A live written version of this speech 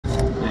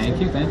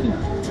you, thank you.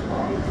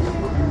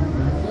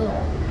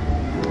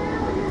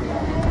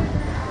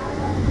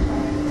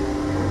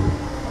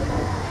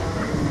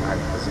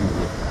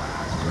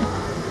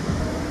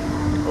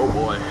 Oh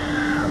boy,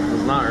 I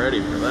was not ready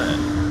for that.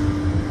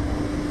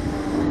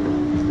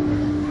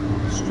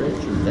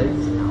 Stretch your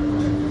legs out.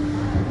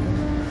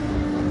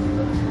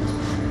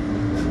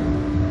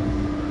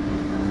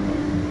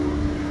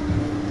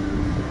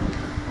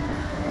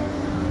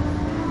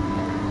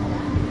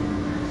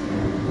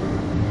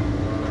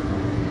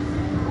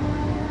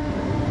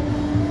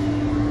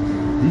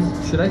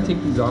 Should I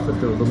take these off if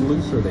they're a little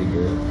loose, or are they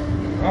good?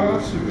 Oh,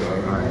 that should be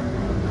alright.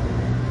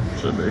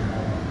 Should be.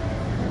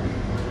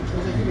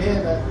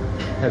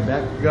 Head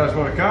back. You guys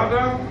want a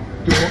countdown?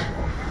 Do it.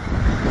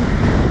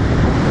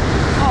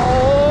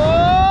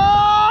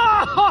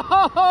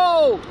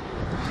 Oh!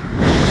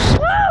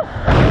 Woo!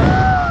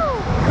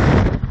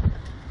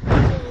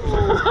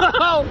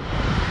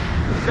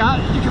 God,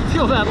 you can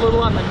feel that a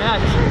little on the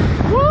neck.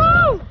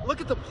 Woo!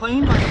 Look at the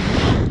plane.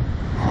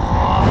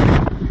 Oh.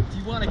 Do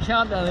you want a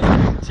countdown?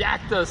 It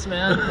jacked us,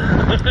 man.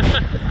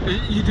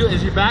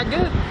 Is your back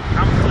good?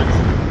 I'm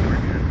flexible.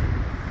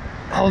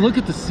 Oh, look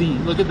at the sea.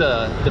 Look at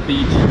the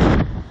beach.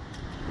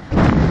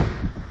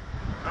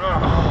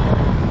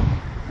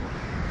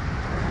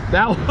 Oh.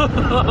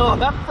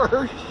 That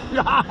first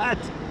shot.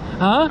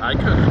 Huh? I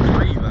couldn't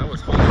breathe. That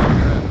was hard.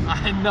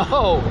 I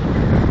know.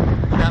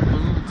 That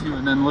moon too,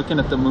 and then looking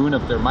at the moon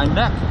up there. My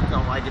neck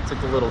felt like it took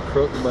a little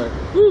crook, but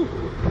whew.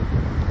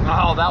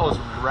 Oh, that was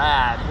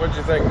rad. What'd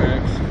you think,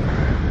 Max?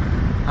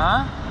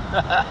 Huh?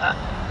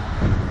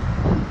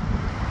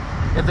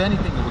 If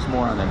anything, it was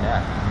more on the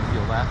neck. Did you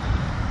feel that?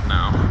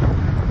 No.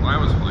 Well, I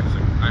was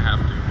flexing. I have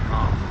to.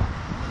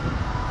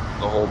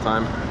 The whole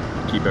time.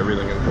 Keep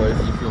everything in place.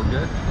 You feel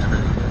good?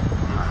 Everything good?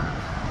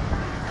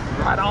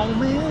 Right on,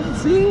 man.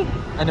 See?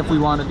 And if we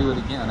want to do it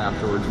again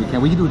afterwards, we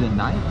can. We can do it at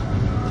night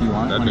if you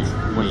want. That'd be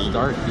when it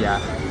starts. Yeah.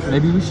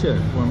 Maybe we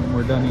should when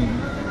we're done eating.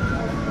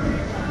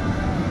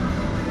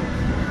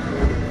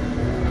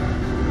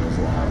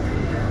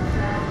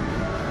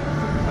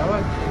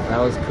 That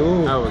was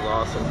cool. That was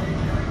awesome.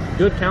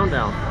 Good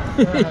countdown.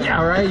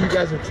 Yeah, right? You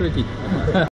guys are tricky.